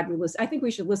side's the side we listen. I think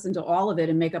we should listen to all of it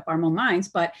and make up our own minds.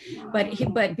 But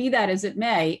be that as it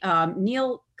may,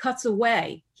 Neil cuts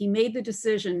away. He made the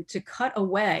decision to cut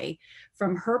away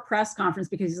from her press conference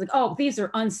because he's like, oh, these are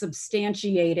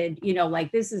unsubstantiated.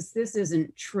 Like this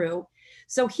isn't true.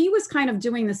 So he was kind of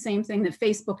doing the same thing that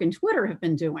Facebook and Twitter have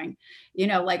been doing.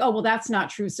 Like, oh, well, that's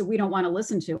not true, so we don't want to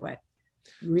listen to it.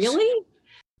 Really?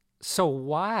 So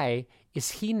why is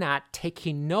he not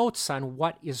taking notes on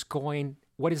what is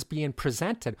being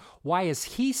presented? Why is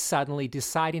he suddenly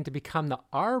deciding to become the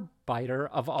arbiter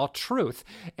of all truth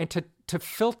and to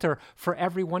filter for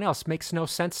everyone else? Makes no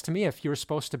sense to me if you're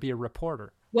supposed to be a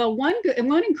reporter. Well, one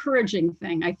encouraging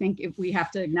thing I think if we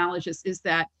have to acknowledge this is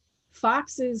that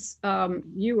Fox's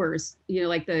viewers,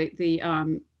 like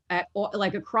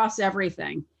like across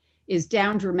everything, is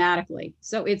down dramatically.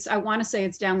 So I want to say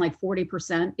it's down like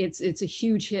 40%. It's a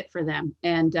huge hit for them.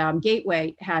 And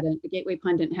Gateway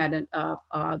Pundit had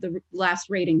the last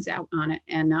ratings out on it.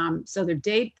 And so their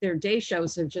day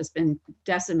shows have just been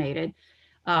decimated.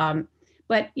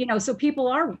 But, so people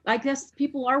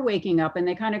are waking up, and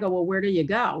they kind of go, well, where do you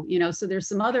go? So there's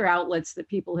some other outlets that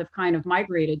people have kind of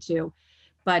migrated to.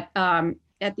 But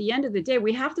at the end of the day,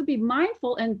 we have to be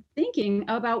mindful and thinking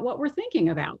about what we're thinking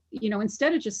about,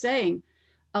 instead of just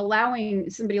allowing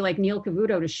somebody like Neil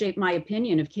Cavuto to shape my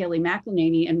opinion of Kayleigh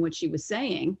McEnany and what she was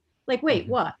saying. Like, wait,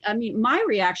 what? I mean, my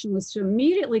reaction was to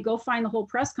immediately go find the whole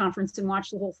press conference and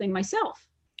watch the whole thing myself.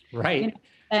 Right.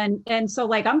 And so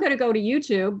like, I'm going to go to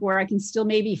YouTube where I can still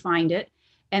maybe find it.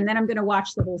 And then I'm going to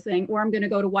watch the whole thing, or I'm going to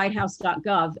go to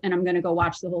whitehouse.gov and I'm going to go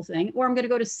watch the whole thing, or I'm going to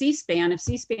go to C-SPAN if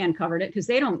C-SPAN covered it, because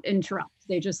they don't interrupt.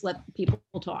 They just let people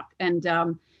talk. And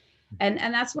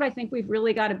that's what I think we've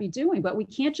really got to be doing. But we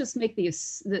can't just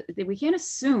we can't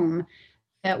assume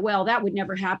that, well, that would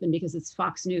never happen because it's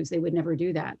Fox News. They would never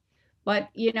do that. But,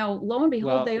 lo and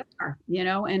behold, they are,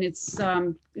 and it's...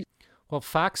 Well,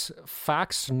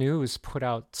 Fox News put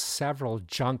out several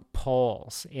junk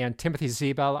polls, and Timothy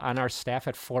Zebel on our staff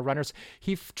at Forerunners,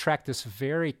 he tracked this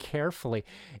very carefully,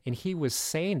 and he was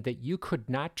saying that you could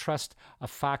not trust a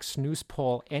Fox News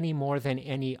poll any more than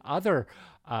any other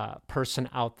person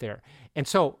out there. And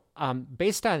so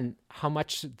based on how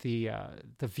much the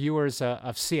viewers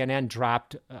of CNN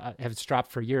have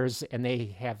dropped for years, and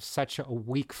they have such a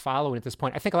weak following at this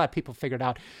point, I think a lot of people figured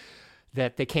out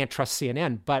that they can't trust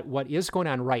CNN. But what is going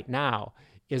on right now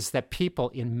is that people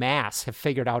in mass have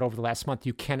figured out over the last month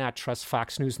you cannot trust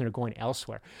Fox News, and they're going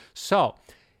elsewhere. So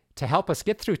to help us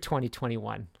get through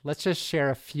 2021, let's just share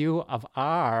a few of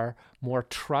our more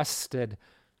trusted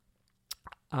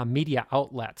media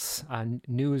outlets on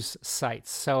news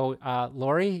sites. So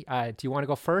Lori, do you want to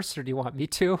go first, or do you want me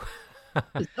to?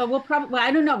 We'll probably,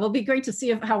 I don't know. It'll be great to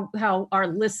see how our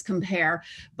lists compare.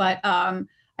 But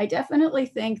I definitely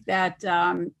think that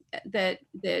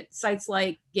that sites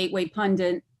like Gateway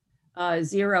Pundit,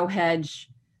 Zero Hedge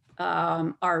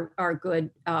are good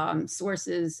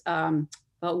sources.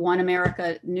 One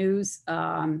America News,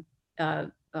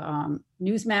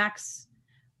 Newsmax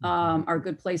are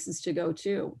good places to go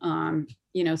to.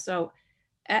 So,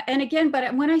 and again,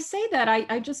 but when I say that,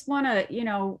 I just want to,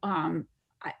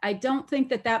 I don't think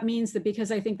that means that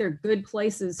because I think they're good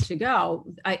places to go.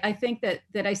 I think that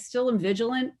I still am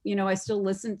vigilant. I still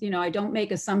listen. I don't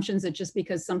make assumptions that just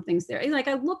because something's there. Like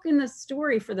I look in the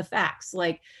story for the facts.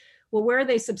 Like, well, where are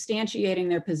they substantiating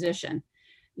their position?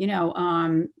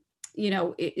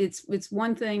 It's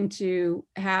one thing to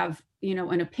have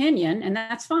an opinion, and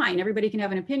that's fine. Everybody can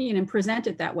have an opinion and present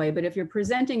it that way. But if you're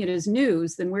presenting it as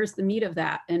news, then where's the meat of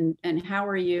that? And how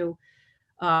are you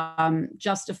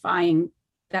justifying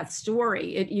that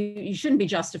story? You shouldn't be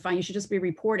justifying. You should just be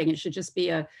reporting. It should just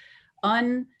be I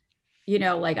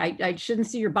shouldn't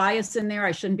see your bias in there.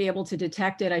 I shouldn't be able to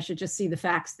detect it. I should just see the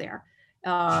facts there.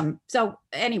 So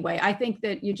anyway, I think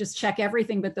that you just check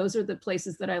everything, but those are the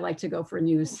places that I like to go for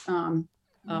news.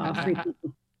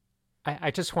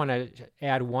 I just want to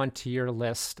add one to your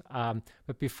list.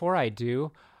 But before I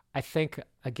do, I think,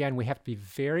 again, we have to be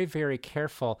very, very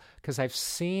careful because I've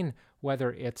seen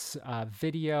whether it's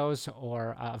videos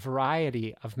or a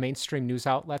variety of mainstream news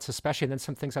outlets, especially then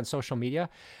some things on social media,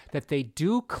 that they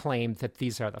do claim that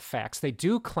these are the facts. They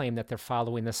do claim that they're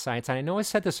following the science. And I know I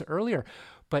said this earlier,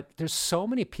 but there's so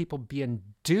many people being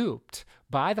duped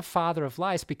by the father of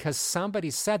lies because somebody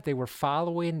said they were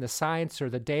following the science or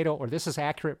the data or this is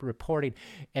accurate reporting,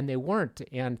 and they weren't.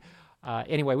 And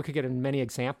anyway, we could get in many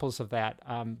examples of that.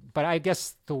 But I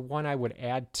guess the one I would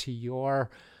add to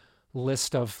your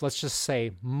list of, let's just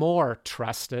say, more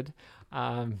trusted,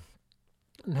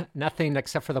 nothing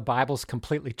except for the Bible's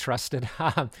completely trusted.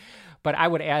 But I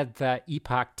would add the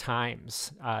Epoch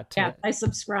Times. Yeah, I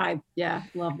subscribe. Yeah,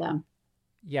 love them.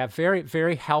 Yeah, very,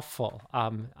 very helpful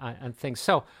on things.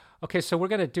 So, okay, so we're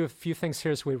going to do a few things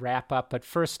here as we wrap up. But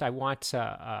first, I want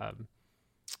to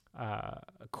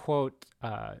quote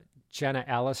Jenna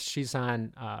Ellis. She's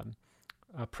on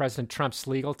President Trump's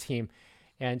legal team.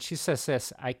 And she says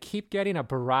this: I keep getting a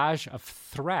barrage of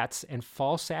threats and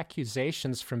false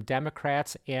accusations from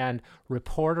Democrats and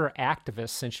reporter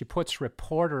activists. And she puts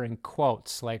reporter in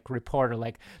quotes, like reporter,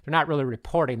 like they're not really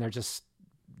reporting. They're just,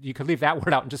 you could leave that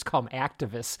word out and just call them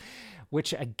activists,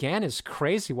 which again is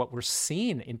crazy what we're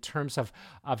seeing in terms of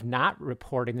not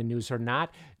reporting the news or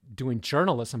not doing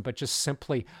journalism, but just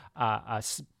simply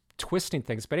twisting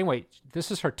things. But anyway,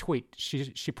 this is her tweet.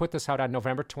 She put this out on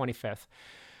November 25th.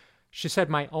 She said,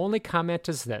 my only comment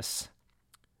is this,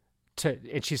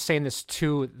 and she's saying this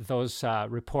to those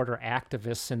reporter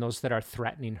activists and those that are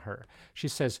threatening her. She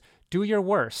says, do your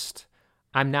worst.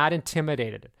 I'm not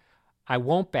intimidated. I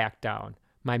won't back down.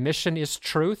 My mission is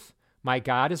truth. My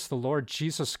God is the Lord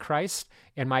Jesus Christ,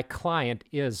 and my client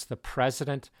is the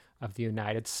President of the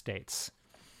United States.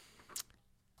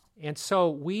 And so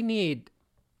we need,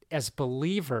 as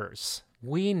believers,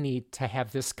 we need to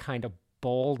have this kind of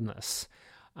boldness.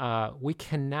 We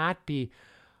cannot be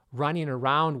running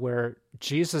around where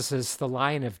Jesus is the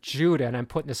Lion of Judah, and I'm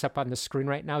putting this up on the screen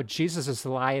right now. Jesus is the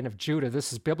Lion of Judah.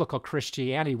 This is biblical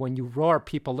Christianity. When you roar,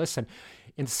 people listen.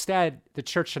 Instead, the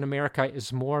church in America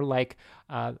is more like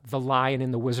the lion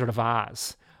in the Wizard of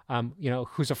Oz,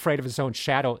 who's afraid of his own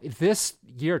shadow. This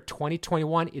year,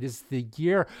 2021, it is the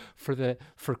year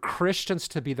for Christians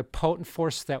to be the potent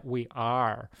force that we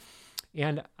are.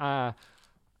 And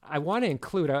I want to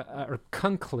include or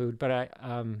conclude,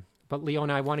 but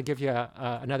Leona, I want to give you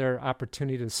another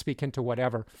opportunity to speak into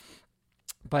whatever.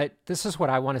 But this is what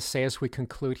I want to say as we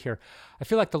conclude here. I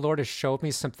feel like the Lord has showed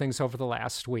me some things over the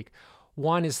last week.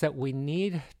 One is that we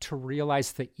need to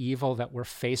realize the evil that we're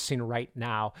facing right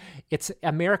now.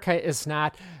 America is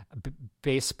not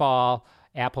baseball,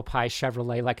 apple pie,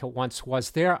 Chevrolet like it once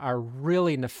was. There are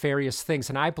really nefarious things,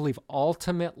 and I believe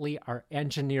ultimately are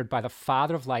engineered by the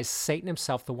father of lies, Satan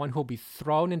himself, the one who will be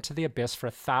thrown into the abyss for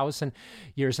 1,000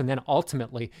 years and then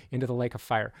ultimately into the lake of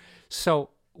fire.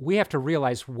 So we have to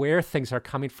realize where things are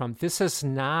coming from. This is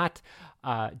not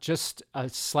just a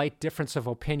slight difference of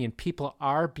opinion. People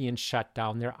are being shut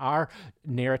down. There are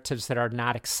narratives that are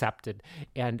not accepted.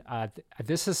 And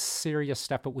this is serious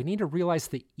stuff, but we need to realize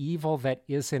the evil that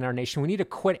is in our nation. We need to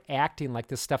quit acting like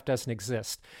this stuff doesn't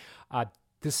exist.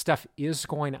 This stuff is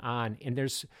going on, and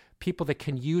there's people that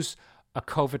can use a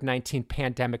COVID-19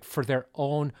 pandemic for their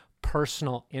own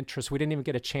personal interests. We didn't even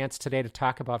get a chance today to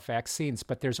talk about vaccines,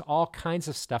 but there's all kinds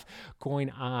of stuff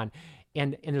going on,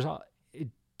 and there's all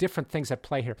different things at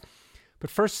play here. But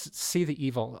first, see the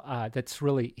evil that's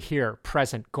really here,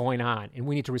 present, going on, and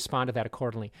we need to respond to that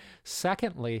accordingly.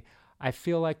 Secondly, I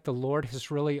feel like the Lord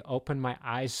has really opened my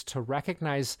eyes to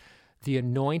recognize the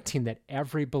anointing that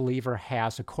every believer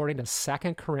has. According to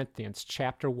 2 Corinthians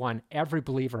chapter 1, every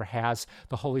believer has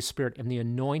the Holy Spirit, and the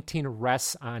anointing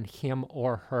rests on him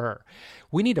or her.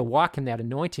 We need to walk in that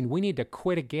anointing. We need to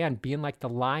quit again being like the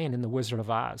lion in the Wizard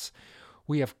of Oz.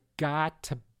 We have got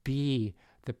to be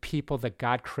the people that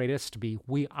God created us to be.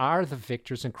 We are the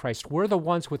victors in Christ. We're the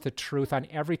ones with the truth on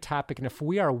every topic. And if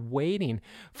we are waiting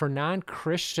for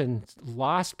non-Christian,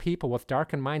 lost people with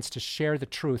darkened minds to share the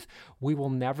truth, we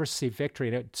will never see victory.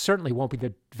 And it certainly won't be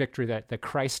the victory that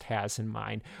Christ has in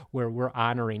mind, where we're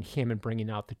honoring him and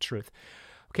bringing out the truth.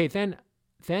 Okay,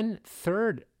 then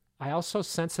third, I also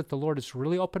sense that the Lord has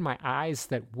really opened my eyes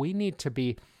that we need to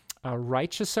be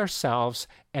righteous ourselves,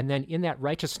 and then in that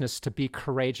righteousness to be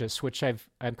courageous, which I'm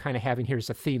kind of having here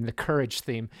as a theme, the courage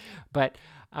theme. But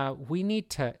we need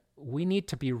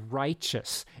to be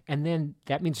righteous, and then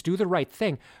that means do the right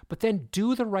thing. But then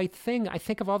do the right thing. I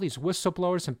think of all these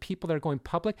whistleblowers and people that are going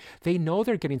public. They know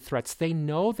they're getting threats. They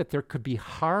know that there could be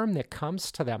harm that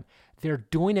comes to them. They're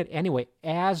doing it anyway.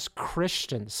 As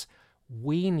Christians,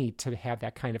 we need to have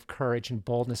that kind of courage and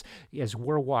boldness as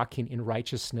we're walking in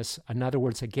righteousness. In other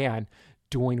words, again,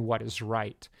 doing what is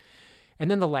right. And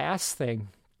then the last thing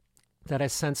that I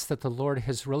sense that the Lord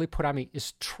has really put on me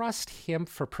is trust him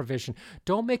for provision.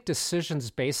 Don't make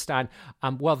decisions based on,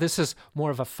 well, this is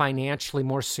more of a financially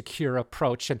more secure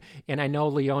approach. And I know,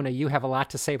 Leona, you have a lot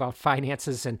to say about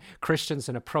finances and Christians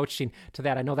and approaching to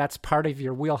that. I know that's part of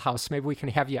your wheelhouse. Maybe we can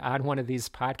have you on one of these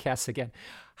podcasts again.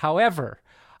 However,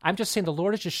 I'm just saying the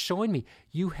Lord is just showing me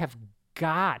you have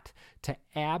got to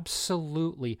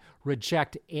absolutely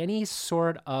reject any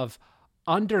sort of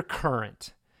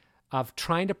undercurrent of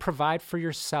trying to provide for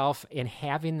yourself and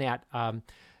having that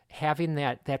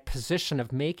position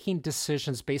of making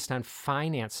decisions based on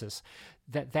finances.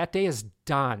 That day is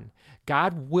done.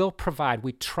 God will provide.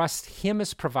 We trust him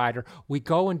as provider. We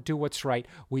go and do what's right.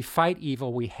 We fight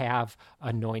evil. We have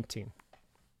anointing.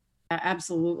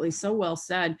 Absolutely. So well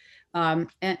said.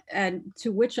 And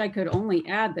to which I could only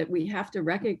add that we have to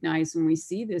recognize when we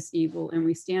see this evil and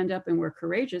we stand up and we're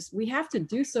courageous, we have to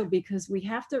do so because we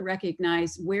have to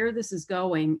recognize where this is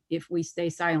going if we stay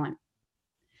silent.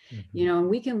 You know, and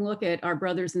we can look at our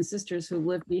brothers and sisters who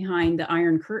live behind the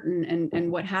Iron Curtain and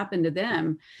what happened to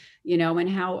them, you know, and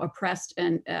how oppressed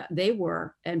and they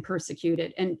were and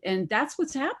persecuted. And that's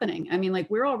what's happening. I mean, like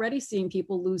we're already seeing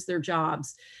people lose their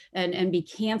jobs and be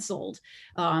canceled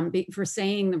for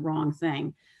saying the wrong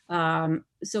thing.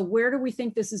 So where do we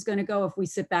think this is going to go if we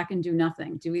sit back and do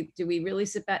nothing? Do we really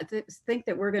sit back think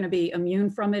that we're going to be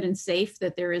immune from it and safe,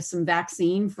 that there is some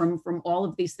vaccine from all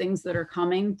of these things that are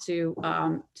coming to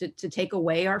take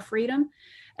away our freedom,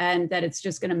 and that it's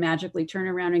just going to magically turn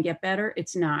around and get better?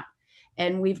 It's not.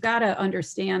 And we've got to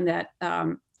understand that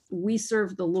we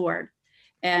serve the Lord,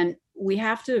 and we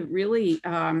have to really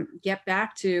get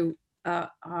back to a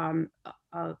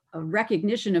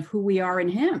recognition of who we are in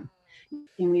him.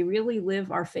 And we really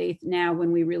live our faith now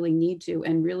when we really need to,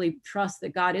 and really trust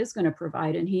that God is going to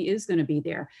provide and he is going to be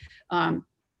there. And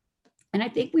I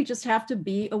think we just have to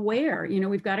be aware, you know,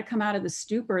 we've got to come out of the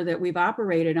stupor that we've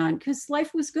operated on, because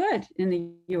life was good in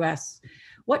the US.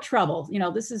 What trouble? You know,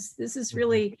 this is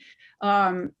really,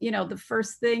 you know, the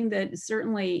first thing that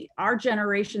certainly our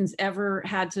generations ever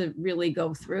had to really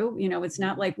go through. You know, it's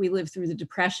not like we lived through the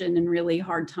Depression and really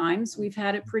hard times. We've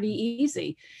had it pretty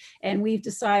easy. And we've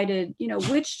decided, you know,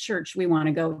 which church we want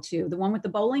to go to, the one with the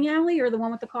bowling alley or the one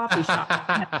with the coffee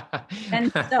shop.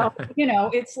 And so, you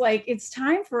know, it's like, it's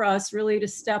time for us really to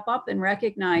step up and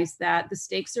recognize that the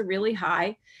stakes are really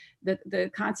high.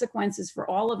 The consequences for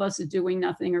all of us of doing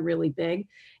nothing are really big.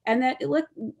 And that, look,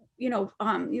 you know,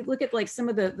 you look at like some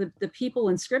of the people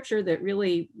in scripture that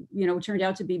really, you know, turned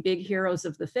out to be big heroes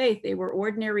of the faith. They were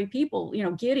ordinary people, you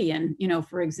know, Gideon, you know,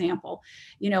 for example,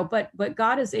 you know, but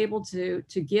God is able to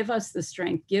give us the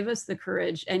strength, give us the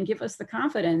courage, and give us the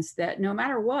confidence that no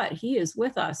matter what, he is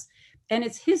with us. And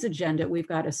it's his agenda we've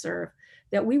got to serve,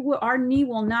 that our knee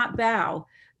will not bow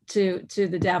to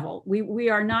the devil. We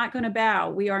are not going to bow.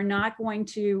 We are not going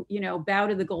to, you know, bow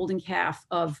to the golden calf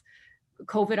of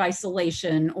COVID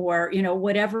isolation, or, you know,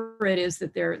 whatever it is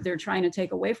that they're trying to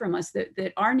take away from us,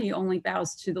 that our knee only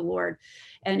bows to the Lord.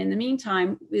 And in the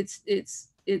meantime,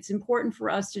 it's important for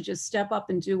us to just step up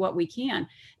and do what we can.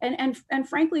 And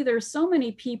frankly, there's so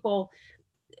many people,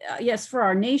 yes, for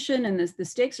our nation, and the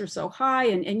stakes are so high,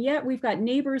 and yet we've got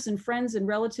neighbors and friends and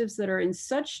relatives that are in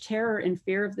such terror and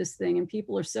fear of this thing, and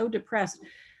people are so depressed.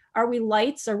 Are we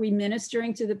lights? Are we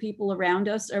ministering to the people around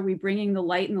us? Are we bringing the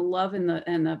light and the love and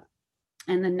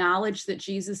and the knowledge that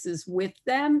Jesus is with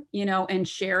them, and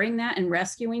sharing that and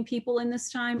rescuing people in this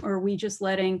time? Or are we just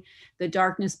letting the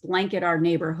darkness blanket our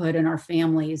neighborhood and our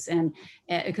families, and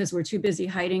because we're too busy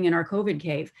hiding in our COVID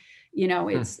cave?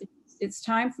 It's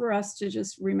time for us to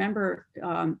just remember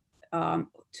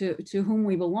to whom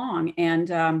we belong.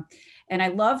 And I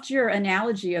loved your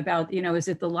analogy about, is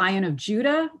it the Lion of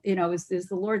Judah? Is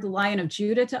the Lord the Lion of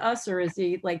Judah to us, or is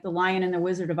he like the Lion in the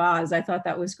Wizard of Oz? I thought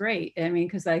that was great. I mean,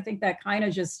 because I think that kind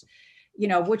of just,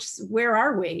 where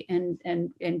are we?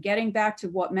 And getting back to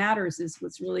what matters is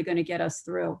what's really going to get us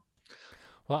through.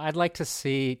 Well, I'd like to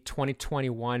see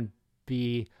 2021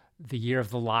 be the year of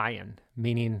the lion,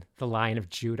 meaning the Lion of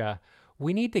Judah.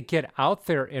 We need to get out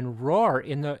there and roar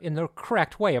in the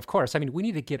correct way, of course. I mean, we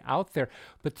need to get out there,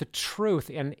 but the truth,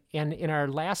 and in our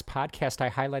last podcast, I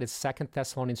highlighted 2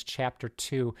 Thessalonians chapter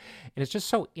 2, and it's just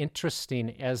so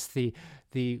interesting as the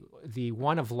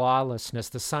one of lawlessness,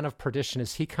 the son of perdition,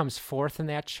 as he comes forth in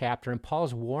that chapter, and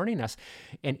Paul's warning us.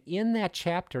 And in that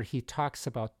chapter, he talks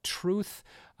about truth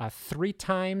 3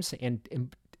 times, and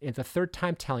the third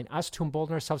time telling us to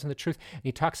embolden ourselves in the truth. And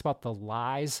he talks about the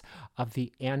lies of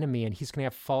the enemy, and he's going to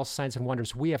have false signs and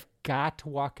wonders. We have got to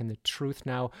walk in the truth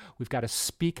now. We've got to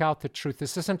speak out the truth.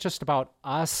 This isn't just about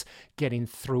us getting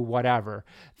through whatever.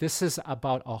 This is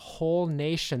about a whole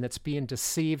nation that's being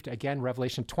deceived. Again,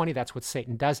 Revelation 20, that's what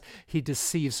Satan does. He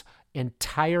deceives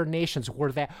entire nations.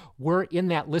 We're in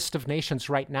that list of nations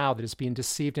right now that is being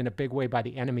deceived in a big way by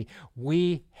the enemy.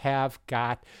 We have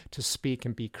got to speak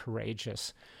and be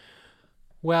courageous.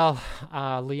 Well,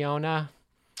 Leona,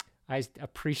 I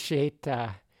appreciate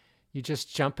you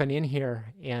just jumping in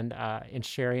here and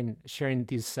sharing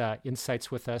these insights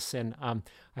with us, and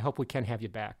I hope we can have you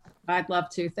back. I'd love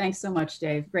to. Thanks so much,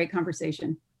 Dave. Great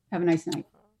conversation. Have a nice night.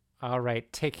 All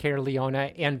right. Take care,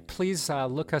 Leona. And please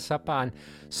look us up on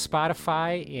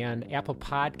Spotify and Apple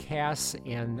Podcasts,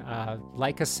 and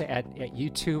like us at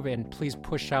YouTube, and please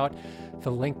push out the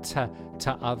link to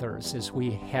others as we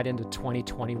head into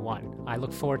 2021. I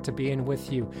look forward to being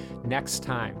with you next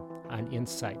time on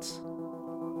Insights.